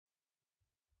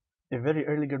A very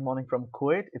early good morning from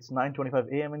Kuwait. It's 9:25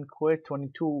 a.m. in Kuwait,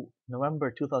 22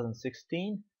 November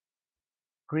 2016.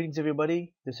 Greetings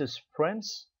everybody. This is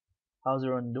Prince. How's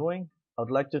everyone doing? I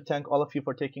would like to thank all of you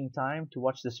for taking time to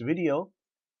watch this video.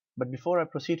 But before I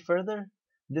proceed further,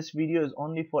 this video is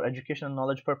only for education and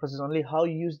knowledge purposes only. How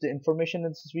you use the information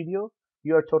in this video,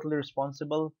 you are totally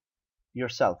responsible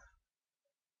yourself.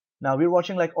 Now we're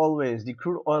watching, like always, the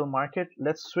crude oil market.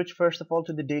 Let's switch first of all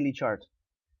to the daily chart.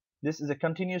 This is a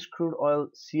continuous crude oil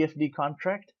CFD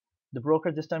contract. The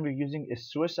broker this time we're using is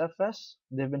Swiss FS.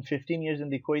 They've been 15 years in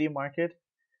the Kuwaiti market.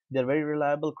 They're very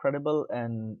reliable, credible,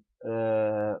 and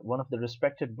one of the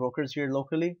respected brokers here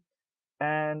locally.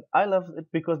 And I love it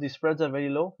because the spreads are very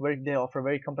low. They offer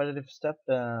very competitive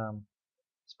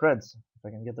spreads. If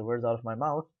I can get the words out of my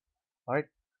mouth. All right.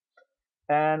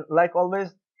 And like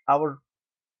always, our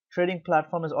trading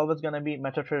platform is always going to be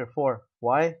MetaTrader 4.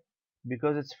 Why?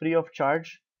 Because it's free of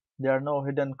charge. There are no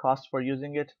hidden costs for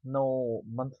using it, no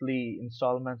monthly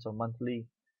installments or monthly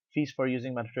fees for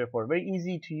using MetaTrader 4. Very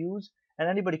easy to use and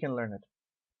anybody can learn it.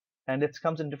 And it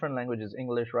comes in different languages: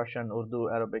 English, Russian,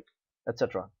 Urdu, Arabic,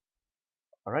 etc.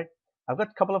 Alright, I've got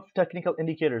a couple of technical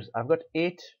indicators. I've got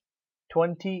 8,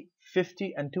 20,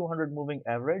 50 and 200 moving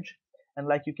average. And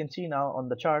like you can see now on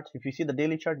the chart, if you see the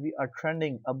daily chart, we are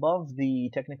trending above the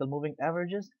technical moving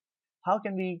averages. How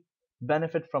can we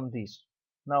benefit from these?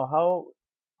 Now, how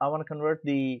I want to convert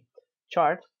the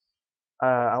chart,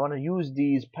 I want to use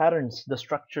these patterns, the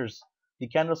structures, the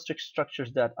candlestick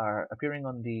structures that are appearing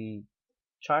on the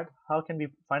chart. How can we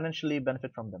financially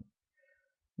benefit from them?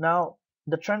 Now,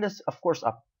 the trend is of course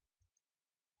up.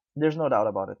 There's no doubt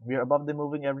about it. We are above the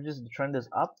moving averages. The trend is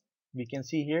up. We can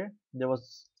see here there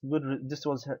was good. This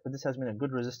has been a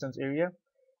good resistance area.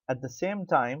 At the same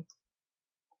time,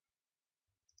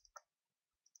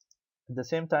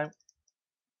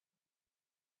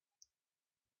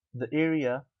 the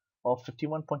area of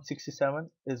 51.67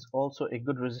 is also a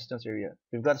good resistance area.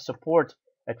 We've got support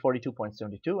at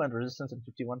 42.72 and resistance at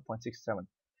 51.67.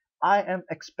 I am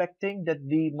expecting that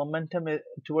the momentum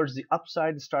towards the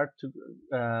upside start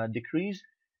to decrease,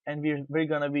 and we're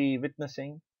going to be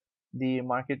witnessing the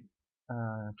market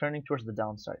turning towards the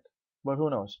downside. But who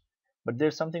knows? But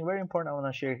there's something very important I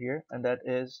want to share here, and that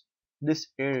is this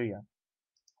area.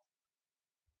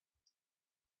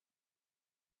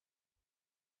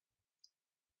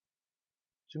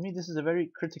 To me, this is a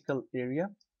very critical area,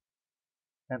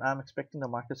 and I'm expecting the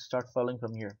market to start falling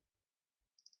from here.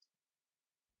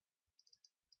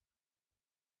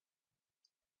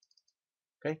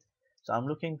 Okay, so I'm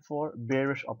looking for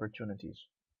bearish opportunities.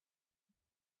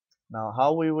 Now,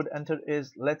 how we would enter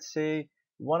is, let's say,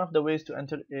 one of the ways to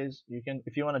enter is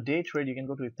if you want to day trade, you can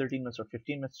go to a 13 minutes or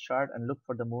 15 minutes chart and look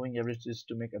for the moving averages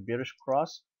to make a bearish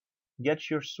cross, get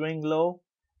your swing low,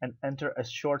 and enter a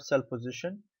short sell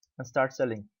position and start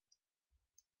selling.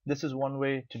 This is one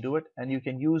way to do it, and you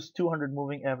can use 200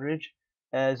 moving average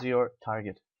as your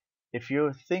target. If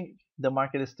you think the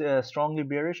market is strongly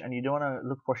bearish and you don't want to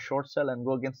look for short sell and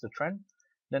go against the trend,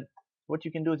 then what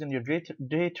you can do is in your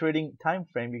day trading time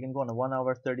frame, you can go on a 1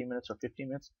 hour, 30 minutes or 15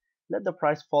 minutes, let the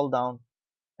price fall down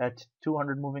at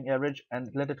 200 moving average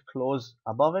and let it close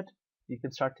above it. You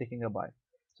can start taking a buy.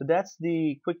 So that's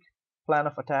the quick plan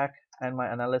of attack and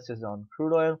my analysis on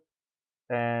crude oil.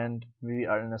 And we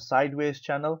are in a sideways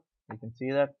channel. You can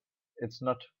see that it's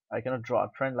not, I cannot draw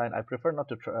a trend line. I prefer not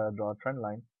to draw a trend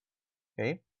line.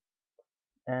 Okay,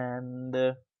 and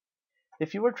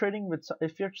if you're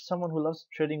someone who loves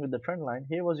trading with the trend line,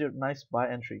 here was your nice buy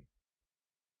entry.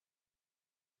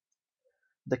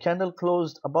 The candle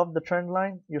closed above the trend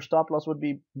line, your stop loss would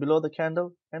be below the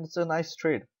candle, and it's a nice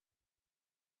trade.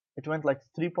 It went like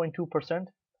 3.2%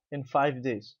 in 5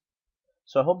 days.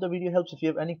 So I hope the video helps. If you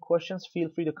have any questions, feel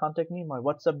free to contact me. My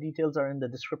WhatsApp details are in the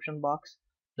description box.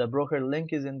 The broker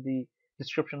link is in the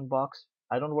description box.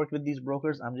 I don't work with these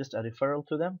brokers. I'm just a referral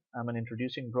to them. I'm an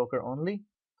introducing broker only.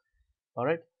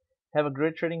 Alright. Have a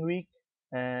great trading week.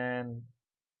 And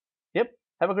yep,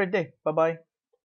 have a great day. Bye-bye.